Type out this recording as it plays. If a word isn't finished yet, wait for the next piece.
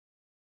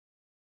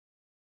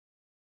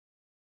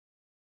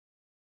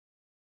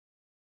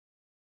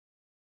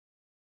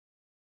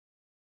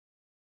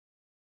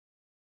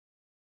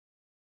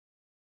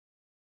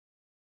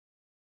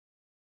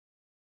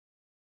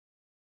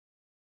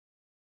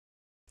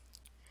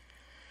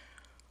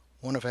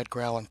One of Edgar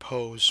Allan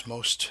Poe's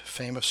most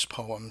famous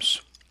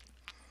poems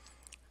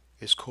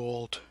is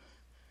called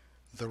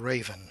The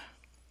Raven.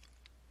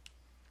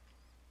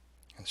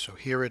 And so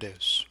here it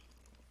is.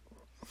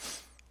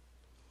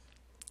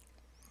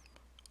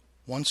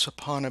 Once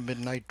upon a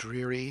midnight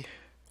dreary,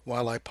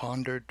 while I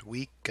pondered,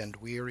 weak and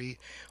weary,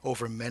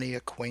 over many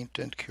a quaint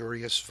and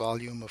curious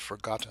volume of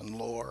forgotten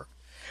lore,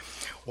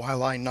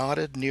 while I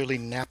nodded, nearly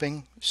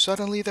napping,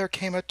 suddenly there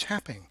came a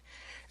tapping,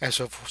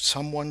 as of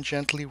someone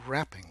gently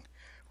rapping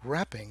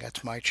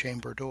at my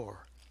chamber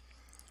door.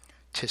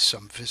 "'Tis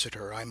some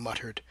visitor," I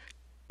muttered,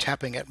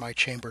 tapping at my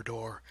chamber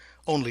door,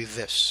 "only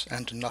this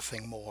and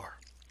nothing more."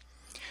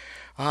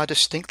 Ah,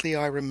 distinctly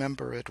I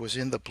remember it was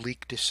in the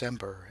bleak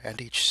December,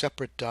 and each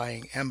separate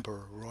dying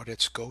ember wrought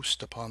its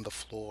ghost upon the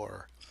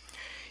floor.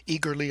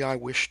 Eagerly I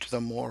wished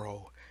the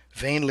morrow,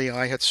 vainly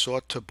I had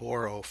sought to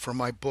borrow from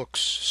my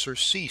books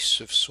surcease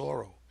of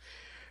sorrow,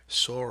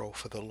 sorrow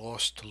for the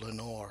lost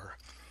Lenore,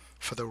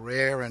 for the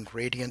rare and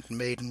radiant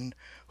maiden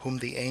whom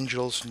the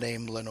angels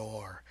name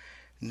Lenore,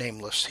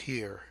 nameless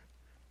here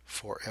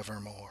for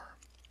evermore.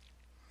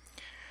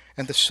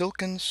 And the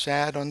silken,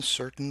 sad,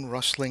 uncertain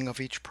rustling of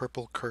each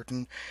purple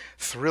curtain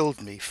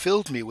thrilled me,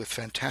 filled me with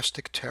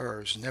fantastic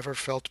terrors never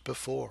felt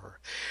before,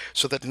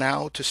 so that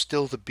now, to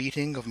still the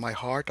beating of my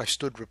heart, I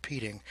stood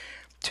repeating,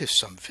 "'Tis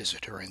some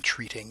visitor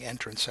entreating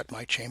entrance at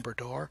my chamber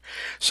door,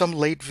 some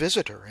late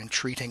visitor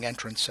entreating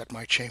entrance at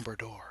my chamber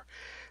door.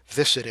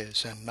 This it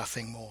is, and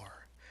nothing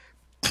more."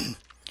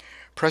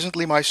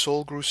 Presently my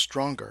soul grew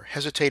stronger,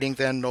 hesitating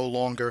then no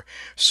longer.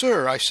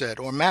 "Sir," I said,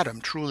 "or madam,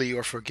 truly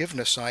your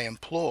forgiveness I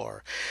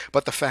implore.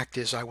 But the fact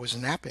is I was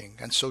napping,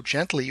 and so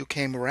gently you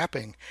came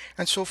rapping,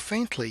 and so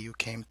faintly you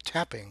came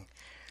tapping,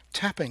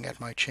 tapping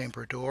at my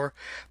chamber door,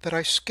 that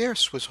I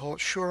scarce was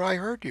sure I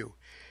heard you.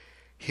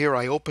 Here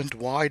I opened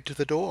wide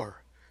the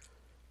door.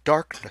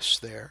 Darkness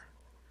there,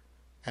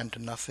 and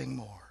nothing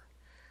more."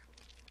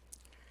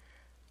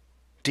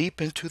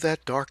 Deep into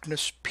that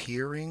darkness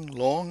peering,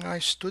 long I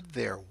stood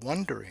there,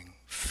 wondering,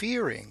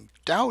 fearing,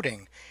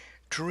 doubting,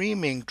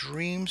 dreaming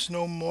dreams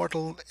no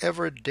mortal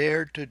ever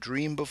dared to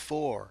dream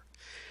before.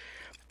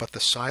 But the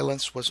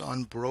silence was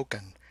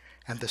unbroken,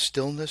 and the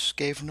stillness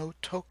gave no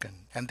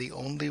token, and the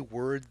only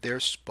word there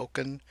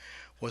spoken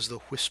was the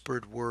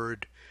whispered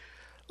word,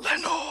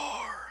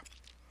 "Lenore."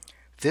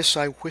 This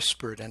I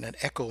whispered, and an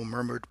echo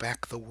murmured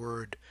back the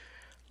word,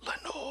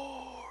 "Lenore."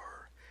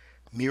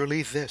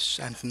 Merely this,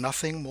 and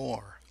nothing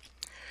more.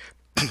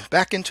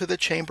 Back into the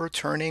chamber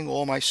turning,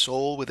 all my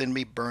soul within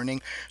me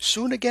burning,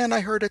 soon again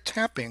I heard a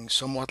tapping,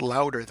 somewhat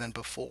louder than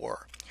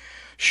before.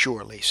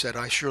 "Surely," said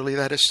I, "surely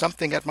that is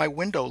something at my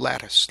window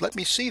lattice. Let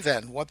me see,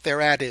 then, what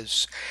thereat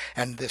is,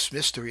 and this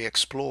mystery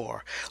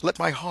explore. Let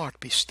my heart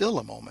be still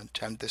a moment,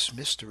 and this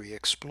mystery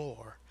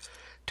explore.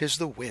 'Tis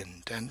the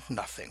wind, and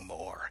nothing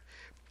more."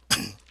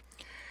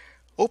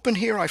 Open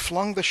here I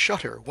flung the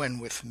shutter, when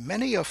with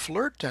many a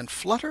flirt and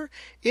flutter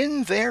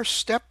in there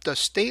stepped a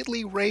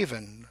stately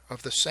raven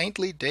of the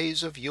saintly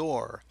days of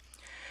yore.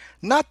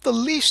 Not the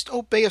least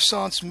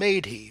obeisance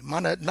made he,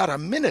 not a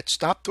minute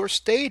stopped or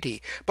stayed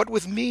he, but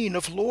with mien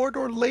of lord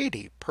or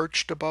lady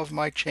perched above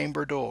my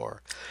chamber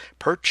door,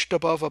 perched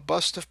above a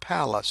bust of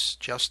Pallas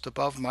just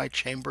above my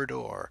chamber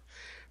door,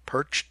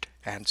 perched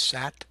and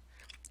sat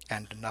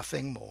and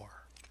nothing more.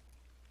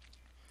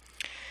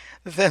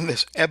 Then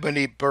this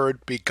ebony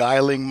bird,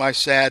 beguiling my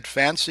sad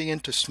fancy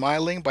into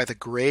smiling by the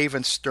grave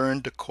and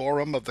stern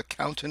decorum of the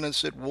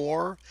countenance it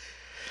wore,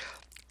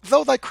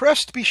 "Though thy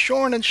crest be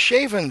shorn and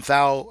shaven,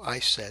 thou,"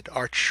 I said,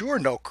 "art sure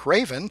no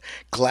craven,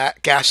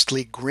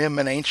 ghastly, grim,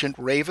 and ancient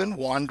raven,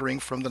 wandering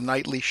from the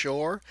nightly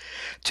shore.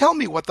 Tell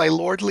me what thy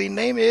lordly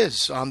name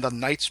is on the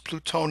night's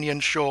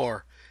Plutonian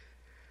shore."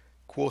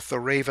 Quoth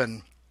the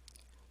raven,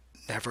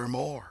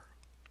 "Nevermore."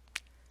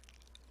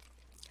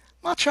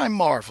 Much I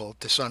marvelled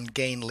this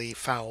ungainly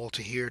fowl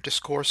to hear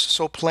discourse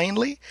so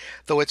plainly,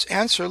 though its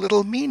answer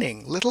little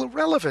meaning, little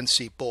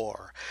relevancy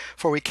bore.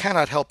 For we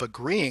cannot help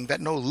agreeing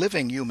that no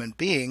living human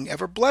being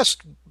ever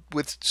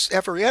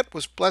yet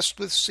was blessed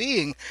with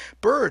seeing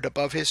bird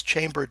above his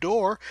chamber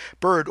door,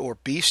 bird or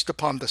beast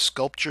upon the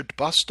sculptured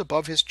bust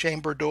above his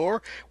chamber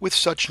door, with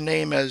such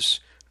name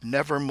as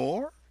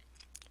Nevermore.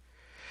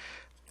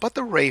 But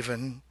the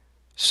raven,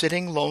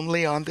 sitting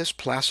lonely on this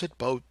placid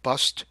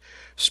bust,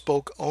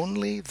 spoke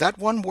only that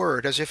one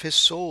word, as if his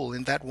soul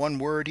in that one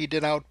word he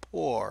did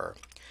outpour.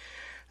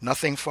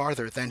 Nothing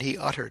farther than he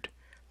uttered,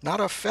 not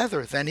a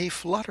feather than he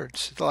fluttered,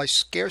 till I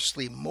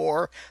scarcely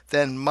more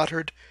than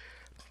muttered,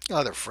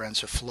 "Other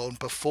friends have flown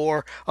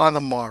before, on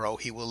the morrow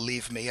he will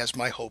leave me, as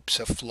my hopes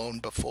have flown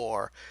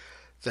before."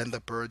 Then the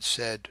bird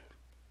said,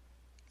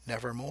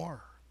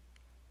 "Nevermore."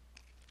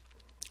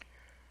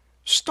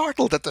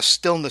 Startled at the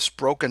stillness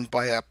broken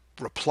by a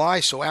reply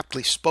so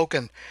aptly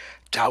spoken,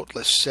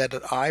 "Doubtless," said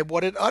I,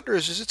 "what it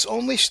utters is its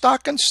only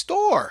stock and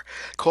store,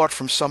 caught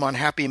from some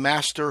unhappy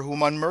master,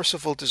 whom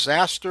unmerciful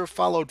disaster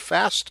followed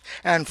fast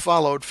and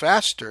followed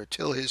faster,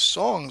 till his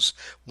songs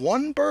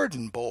one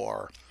burden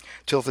bore,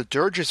 till the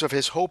dirges of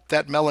his hope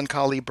that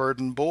melancholy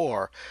burden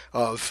bore,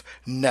 of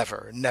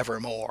never,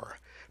 nevermore."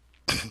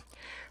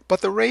 But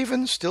the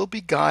raven still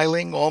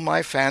beguiling all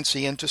my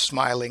fancy into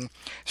smiling,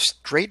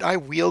 straight I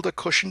wheeled a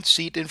cushioned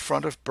seat in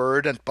front of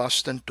bird and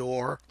bust and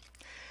door.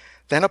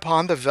 Then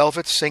upon the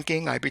velvet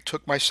sinking, I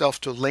betook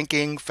myself to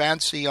linking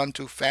fancy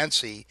unto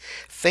fancy,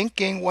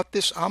 thinking what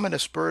this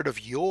ominous bird of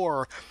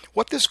yore,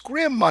 what this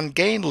grim,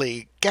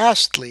 ungainly,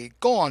 ghastly,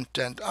 gaunt,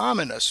 and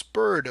ominous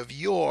bird of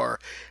yore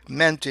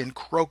meant in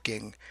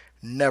croaking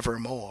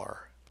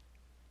nevermore.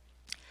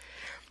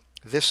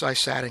 This I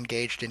sat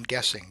engaged in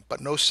guessing,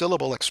 but no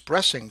syllable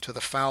expressing to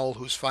the fowl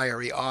whose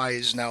fiery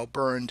eyes now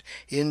burned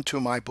into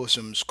my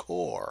bosom's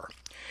core.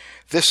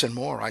 This and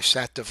more I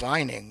sat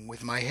divining,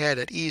 with my head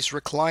at ease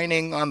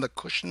reclining on the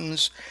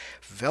cushion's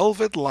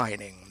velvet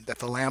lining that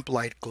the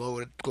lamplight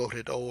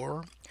gloated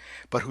o'er,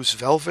 but whose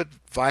velvet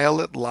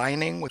violet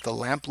lining with the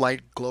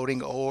lamplight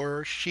gloating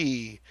o'er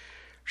she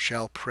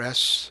shall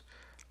press,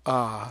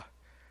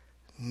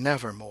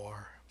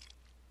 nevermore.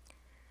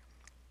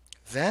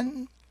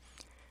 Then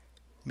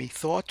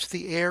methought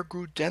the air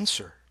grew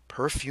denser,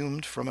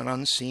 perfumed from an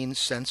unseen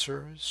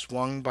censer,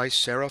 swung by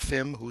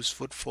seraphim whose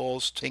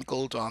footfalls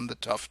tinkled on the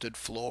tufted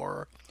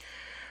floor.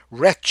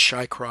 Wretch,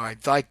 I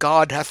cried, thy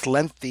God hath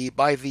lent thee,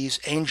 by these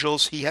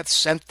angels he hath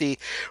sent thee,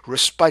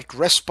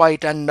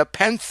 respite, and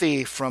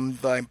nepenthe from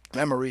thy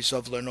memories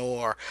of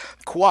Lenore.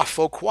 Quaff,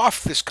 oh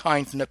quaff this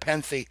kind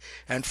nepenthe,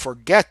 and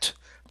forget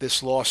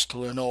this lost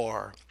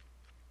Lenore.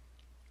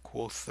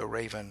 Quoth the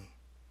raven,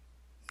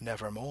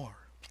 nevermore.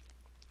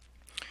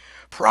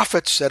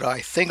 Prophet, said I,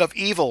 thing of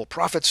evil,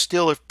 prophet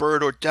still if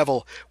bird or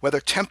devil,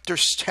 whether tempter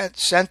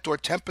sent or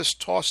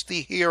tempest tossed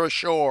thee here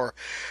ashore,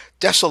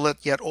 desolate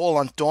yet all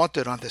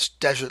undaunted on this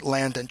desert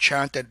land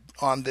enchanted,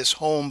 on this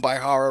home by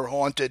horror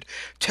haunted,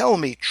 tell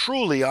me,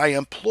 truly I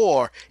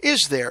implore,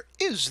 is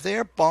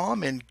there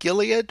balm in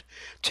Gilead?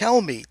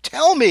 Tell me,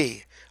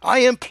 I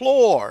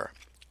implore.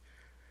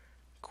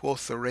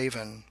 Quoth the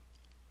raven,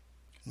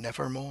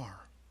 nevermore.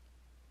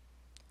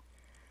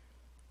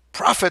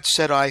 Prophet,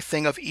 said I,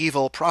 thing of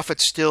evil, prophet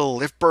still,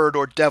 if bird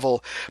or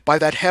devil, by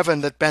that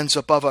heaven that bends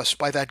above us,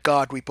 by that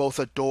God we both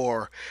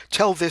adore,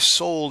 tell this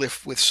soul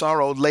if with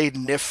sorrow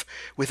laden, if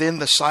within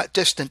the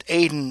distant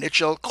Aidenn it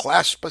shall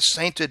clasp a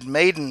sainted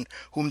maiden,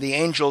 whom the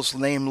angels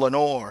name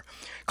Lenore,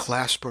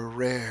 clasp a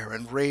rare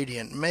and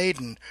radiant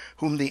maiden,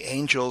 whom the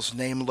angels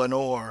name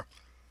Lenore.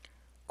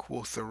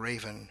 Quoth the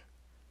raven,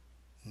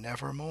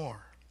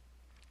 nevermore.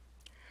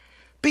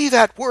 Be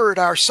that word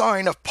our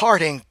sign of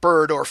parting,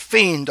 bird or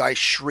fiend, I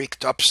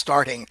shrieked,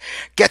 upstarting.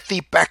 Get thee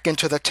back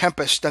into the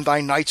tempest and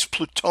thy night's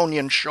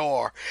Plutonian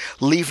shore.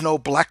 Leave no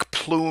black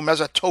plume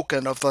as a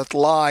token of the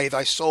lie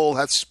thy soul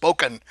hath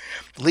spoken.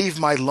 Leave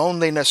my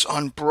loneliness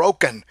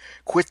unbroken.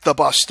 Quit the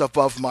bust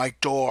above my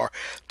door.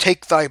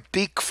 Take thy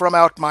beak from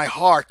out my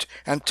heart,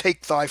 and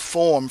take thy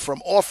form from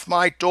off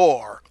my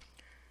door.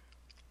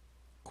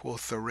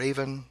 Quoth the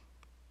raven,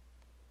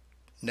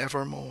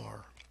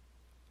 nevermore.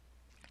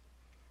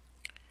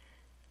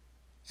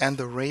 And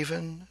the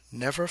raven,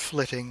 never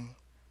flitting,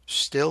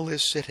 still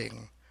is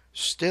sitting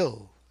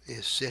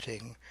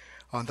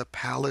on the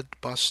pallid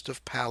bust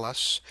of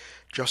Pallas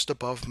just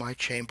above my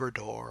chamber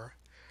door,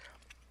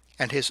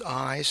 and his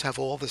eyes have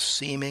all the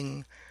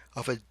seeming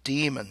of a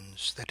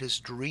demon's that is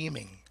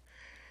dreaming,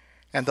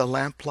 and the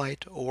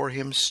lamplight o'er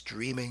him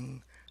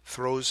streaming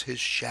throws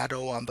his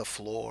shadow on the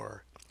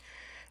floor,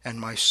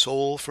 and my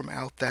soul from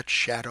out that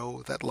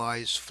shadow that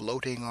lies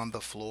floating on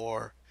the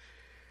floor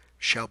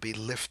shall be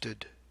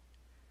lifted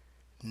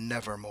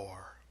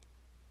nevermore.